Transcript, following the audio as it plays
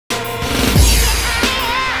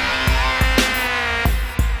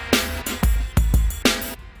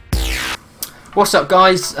What's up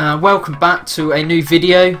guys, welcome back to a new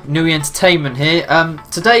video. NewEw Entertainment here.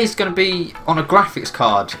 Today is going to be on a graphics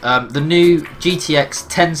card, the new GTX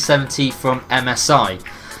 1070 from MSI.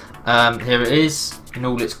 Here it is in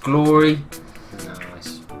all its glory.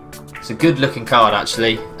 Nice. It's a good looking card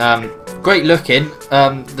actually, great looking.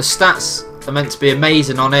 The stats are meant to be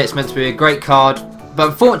amazing on it, it's meant to be a great card,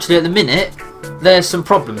 but unfortunately at the minute there's some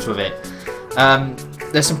problems with it.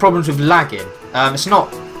 There's some problems with lagging. It's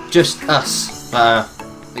not just us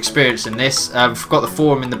experiencing this. We've got the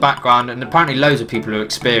forum in the background and apparently loads of people are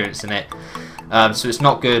experiencing it, so it's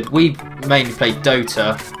not good. We mainly play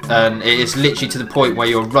Dota and it is literally to the point where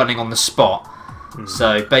you're running on the spot.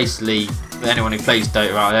 So basically anyone who plays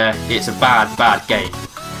Dota out there, it's a bad game.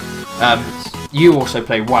 You also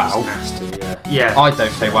play WoW. It's nasty, yeah. I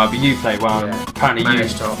don't play WoW, but you play WoW. Yeah. Apparently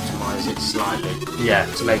managed to optimise it slightly. Yeah,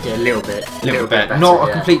 to make it a little bit better. Not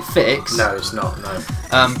a complete fix. No, it's not. No.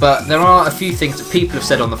 But there are a few things that people have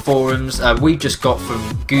said on the forums. We've just got from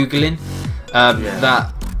googling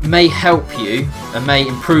that may help you and may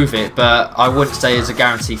improve it, but I wouldn't say it's a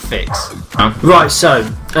guaranteed fix. Right, so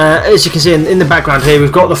as you can see in the background here,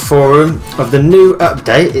 we've got the forum of the new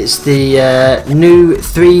update. It's the new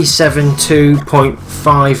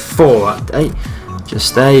 372.54 update.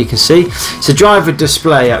 Just there you can see. It's a driver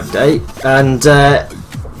display update, and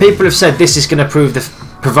people have said this is going to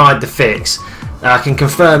provide the fix. I can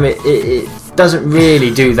confirm it doesn't really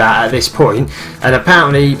do that at this point, and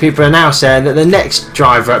apparently people are now saying that the next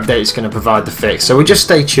driver update is going to provide the fix, so we'll just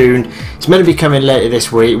stay tuned. It's meant to be coming later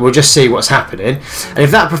this week. We'll just see what's happening, and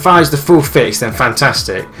if that provides the full fix then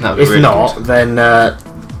fantastic. If really not good, then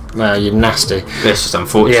well, you're nasty. It's just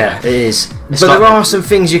unfortunate. Yeah, it is. But there are some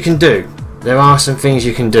things you can do. There are some things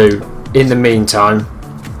you can do in the meantime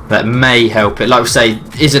that may help it. Like we say,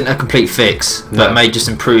 isn't a complete fix, but may just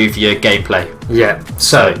improve your gameplay. Yeah,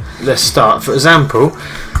 so let's start. For example,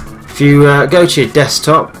 if you go to your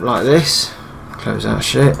desktop like this, close that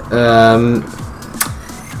shit,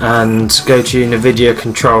 and go to your Nvidia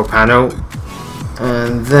control panel,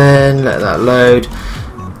 and then let that load.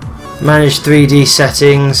 Manage 3D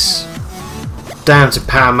settings, down to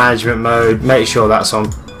power management mode, make sure that's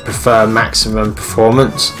on prefer maximum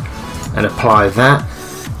performance, and apply that.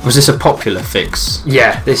 Was this a popular fix?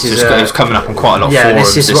 Yeah, this is. It was coming up on quite a lot of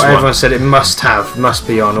forums. This is what everyone said it must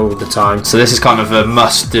be on all the time. So this is kind of a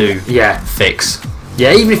must-do fix.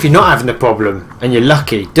 Yeah, even if you're not having a problem and you're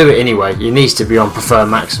lucky, do it anyway. It needs to be on prefer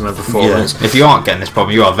maximum performance. Yeah. If you aren't getting this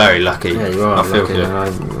problem, you are very lucky. Yeah, you are. I feel good.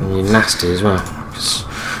 And you're nasty as well.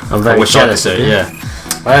 I'm very jealous of you. Yeah.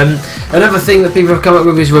 Another thing that people have come up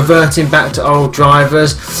with is reverting back to old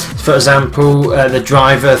drivers. For example, the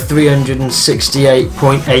driver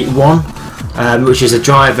 368.81, which is a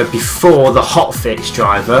driver before the hotfix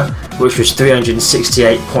driver, which was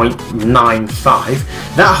 368.95.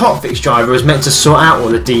 That hotfix driver was meant to sort out all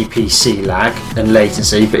the DPC lag and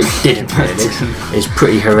latency, but it didn't really. It's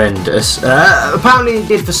pretty horrendous. Apparently it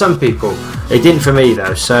did for some people. It didn't for me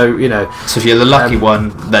though, so you know. So if you're the lucky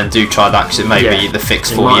one, then do try that, because it may be the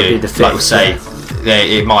fix for you. Like we say,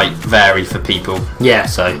 it might vary for people. Yeah,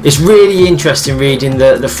 so it's really interesting reading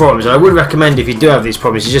the forums. I would recommend, if you do have these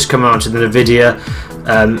problems, you just come onto the Nvidia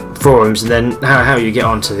forums, and then how you get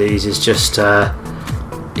onto these is just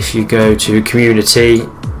if you go to community.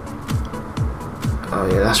 Oh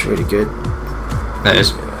yeah, that's really good. There it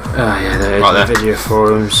is. Oh yeah, there is right the Nvidia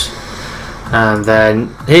forums. And then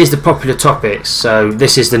here's the popular topics. So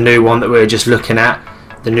this is the new one that we were just looking at,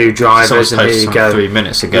 the new drivers, and here you go. 3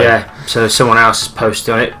 minutes ago. Yeah, so someone else has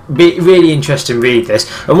posted on it. Be really interesting, read this.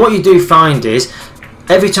 And what you do find is,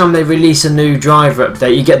 every time they release a new driver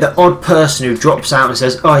update, you get the odd person who drops out and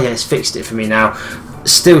says, oh yeah, it's fixed it for me now.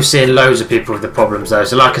 Still seeing loads of people with the problems though.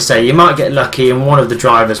 So like I say, you might get lucky and one of the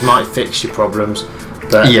drivers might fix your problems.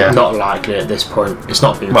 But not likely at this point. It's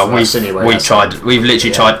not been for us anyway. We've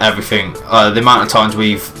literally tried everything. The amount of times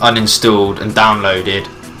we've uninstalled and downloaded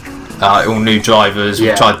all new drivers.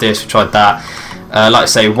 We've tried this, we've tried that. Like I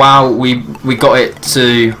say, WoW, we got it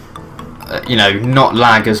to not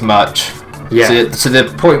lag as much. Yeah. To the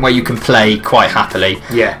point where you can play quite happily.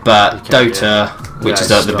 Yeah. But Dota, which is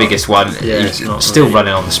the biggest one, it's still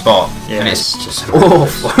running on the spot, and it's just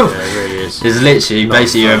awful. Yeah, it really is. It's literally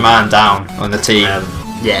basically you're a man down on the team.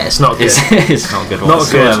 Yeah, it's not good. It's not good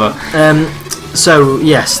whatsoever. So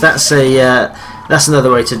yes, that's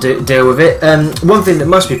another way to deal with it. One thing that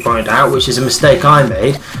must be pointed out, which is a mistake I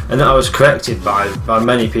made, and that I was corrected by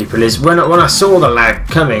many people, is when I saw the lag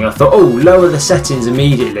coming, I thought, oh, lower the settings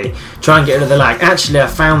immediately, try and get rid of the lag. Actually, I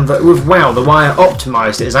found that with WoW, the way I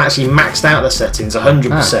optimised it is actually maxed out the settings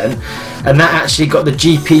 100%, and that actually got the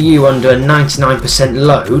GPU under a 99%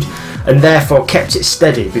 load. and therefore kept it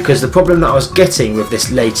steady, because the problem that I was getting with this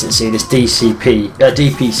latency, this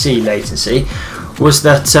DPC latency, was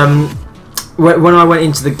that when I went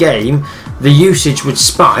into the game, the usage would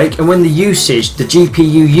spike, and when the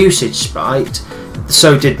GPU usage spiked,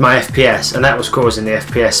 so did my FPS, and that was causing the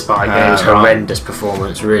FPS spike. It was horrendous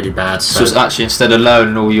performance, really bad. So it's actually, instead of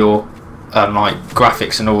lowering all your like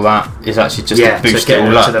graphics and all that, is actually just to boost it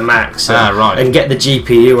all up to the max, and get the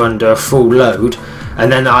GPU under a full load,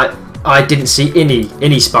 and then I didn't see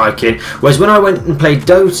any spiking. Whereas when I went and played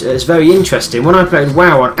Dota, it's very interesting. When I played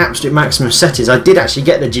WoW on absolute maximum settings, I did actually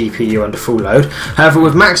get the GPU under full load. However,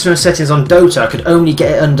 with maximum settings on Dota, I could only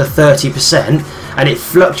get it under 30%, and it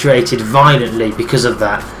fluctuated violently because of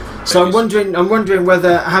that. So I'm wondering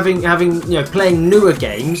whether having playing newer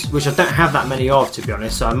games, which I don't have that many of, to be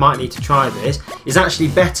honest, so I might need to try this, is actually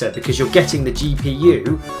better, because you're getting the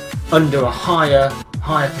GPU under a higher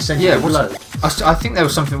percentage of load. I think there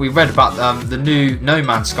was something we read about the new No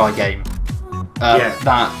Man's Sky game.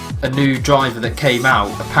 That a new driver that came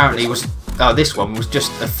out apparently was this one was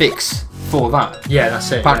just a fix for that. Yeah,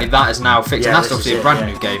 that's it. Apparently that is now fixed, and that's obviously a brand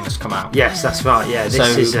new game that's come out. Yes, that's right. Yeah,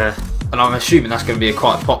 this is a. And I'm assuming that's going to be a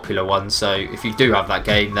quite popular one. So if you do have that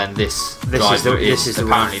game, then this driver is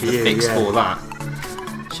apparently the fix for that.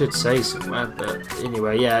 Should say somewhere, but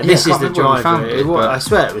anyway, this is the driver. I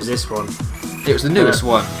swear it was this one. It was the newest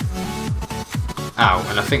one out,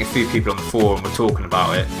 and I think a few people on the forum were talking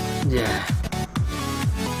about it. Yeah.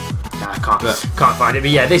 No, I can't find it, but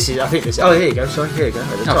yeah, this is. I think this. Oh, here you go. Sorry, here you go.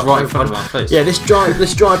 That's right in front of our face. Yeah, this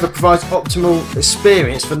driver provides optimal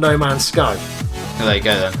experience for No Man's Sky. Oh, there you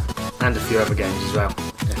go then. And a few other games as well.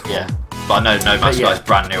 Yeah, but I know No Man's Sky is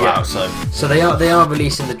brand new out, so. So they are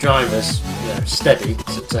releasing the drivers steady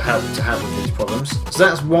to help with these problems. So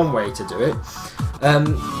that's one way to do it.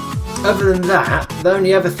 Other than that, the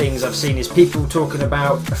only other things I've seen is people talking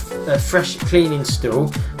about a fresh, clean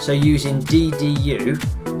install. So using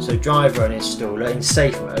DDU, so driver uninstaller in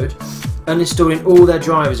safe mode, uninstalling all their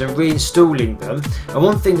drivers and reinstalling them. And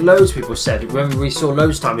one thing loads of people said when we saw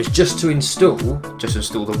loads of time is just to install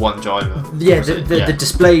the one driver. Yeah, the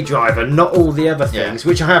display driver, not all the other things,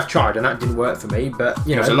 which I have tried and that didn't work for me. But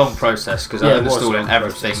it was a long process, because uninstalling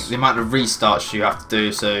everything, the amount of restarts you have to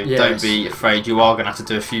do. So don't be afraid, you are going to have to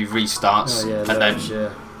do a few restarts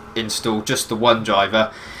then install just the one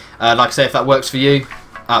driver. Like I say, if that works for you,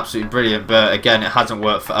 absolutely brilliant, but again, it hasn't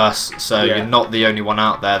worked for us, so you're not the only one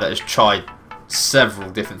out there that has tried several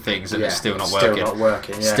different things and it's still not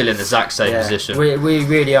working. Still in the exact same position. We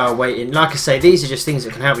really are waiting. Like I say, these are just things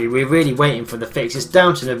that can help you. We're really waiting for the fix. It's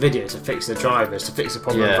down to Nvidia to fix the drivers, to fix the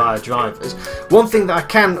problem via drivers. One thing that I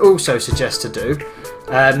can also suggest to do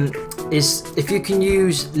is if you can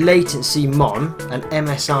use LatencyMon and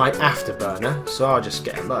MSI Afterburner. So I'll just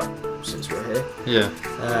get them up since we're here.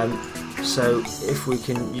 So if we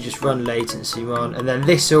can, you just run LatencyMon, and then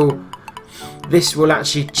this will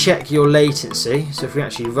actually check your latency. So if we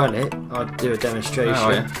actually run it, I'll do a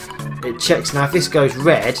demonstration. It checks. Now if this goes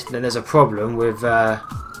red, then there's a problem with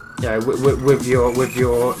with your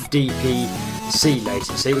DPC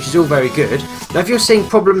latency, which is all very good. Now if you're seeing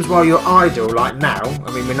problems while you're idle, like now,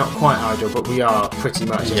 I mean we're not quite idle, but we are pretty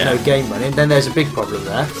much. There's no game running. Then there's a big problem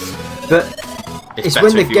there. But it's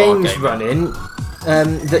when the game's running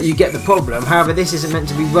that you get the problem. However, this isn't meant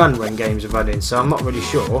to be run when games are running, so I'm not really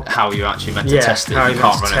sure how you're actually meant to test it. You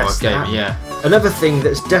can't run it while game. Another thing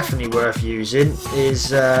that's definitely worth using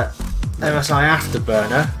is MSI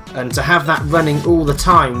Afterburner, and to have that running all the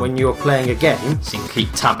time when you're playing a game, so you can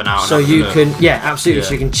keep tabbing out. So you can, absolutely.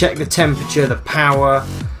 So you can check the temperature, the power,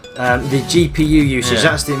 the GPU usage.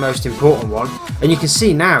 That's the most important one, and you can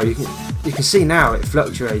see now. You can see now it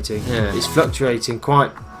fluctuating. It's fluctuating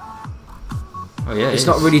quite. It's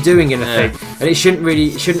not really doing anything, and it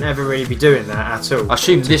shouldn't ever really be doing that at all. I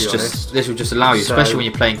assume this will just allow you, especially when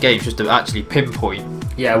you're playing games, just to actually pinpoint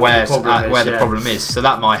where the problem is. So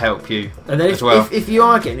that might help you. And then if you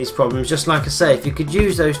are getting these problems, just like I say, if you could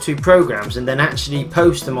use those two programs and then actually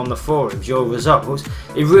post them on the forums, your results,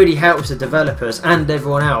 it really helps the developers and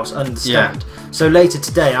everyone else understand. So later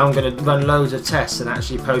today, I'm going to run loads of tests and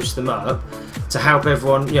actually post them up to help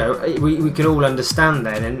everyone. We can all understand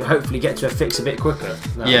then, and hopefully get to a fix a bit quicker.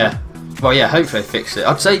 Hopefully fix it.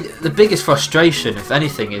 I'd say the biggest frustration, if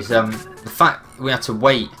anything, is the fact we had to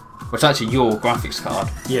wait. Well, it's actually your graphics card.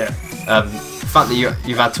 The fact that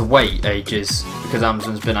you've had to wait ages because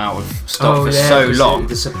Amazon's been out of stock for so long.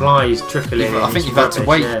 The supply is trickling. I think you've had to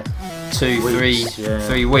wait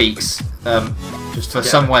 3 weeks just for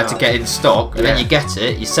somewhere to get in stock, and then you get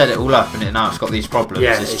it, you set it all up, and now it's got these problems.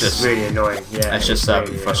 It's just really annoying. It's just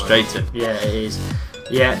really frustrating. Annoying. Yeah, it is.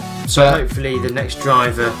 Yeah, so hopefully the next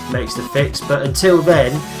driver makes the fix, but until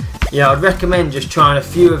then, I'd recommend just trying a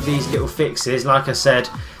few of these little fixes. Like I said,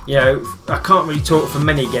 I can't really talk for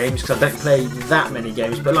many games because I don't play that many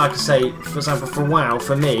games, but like I say, for example, for WoW,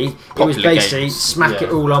 for me, it was basically smack it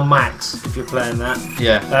all on max if you're playing that.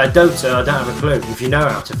 Yeah. Dota, I don't have a clue. If you know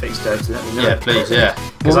how to fix Dota, let me know. Yeah, please, yeah.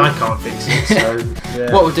 Because I can't fix it, so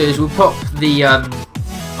yeah. What we'll do is we'll pop the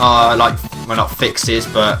well, not fixes,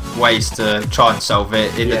 but ways to try and solve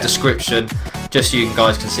it in the description, just so you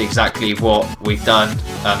guys can see exactly what we've done,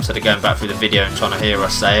 instead of going back through the video and trying to hear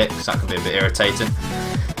us say it, because that can be a bit irritating.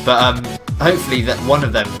 But hopefully that one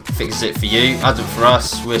of them fixes it for you. As for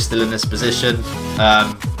us, we're still in this position.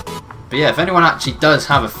 But yeah, if anyone actually does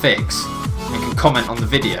have a fix, you can comment on the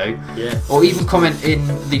video, or even comment in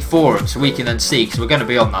the forum so we can then see, because we're going to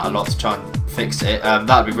be on that a lot to try and fix it.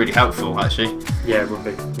 That would be really helpful, actually. Yeah, it would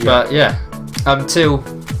be. But yeah,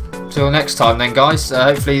 till next time then, guys.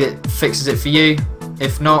 Hopefully it fixes it for you.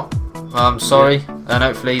 If not, I'm sorry, and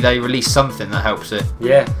hopefully they release something that helps it.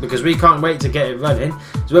 Yeah, because we can't wait to get it running.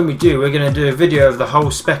 So when we do, we're going to do a video of the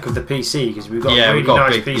whole spec of the PC, because we've got a really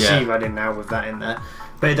nice PC running now with that in there.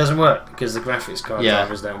 But it doesn't work because the graphics card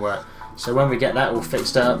drivers don't work. So when we get that all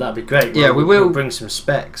fixed up, that'd be great. We'll bring some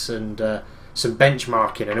specs and some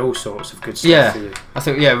benchmarking and all sorts of good stuff for you. I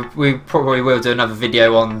think we probably will do another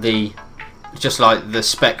video on just like the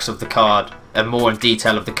specs of the card and more in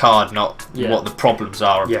detail of the card, not what the problems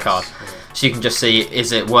are of the card. So you can just see,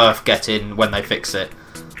 is it worth getting when they fix it,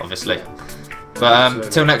 obviously. But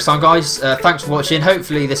until next time, guys, thanks for watching.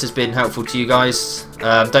 Hopefully this has been helpful to you guys.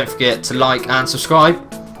 Don't forget to like and subscribe.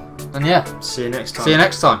 And yeah, see you next time. See you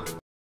next time.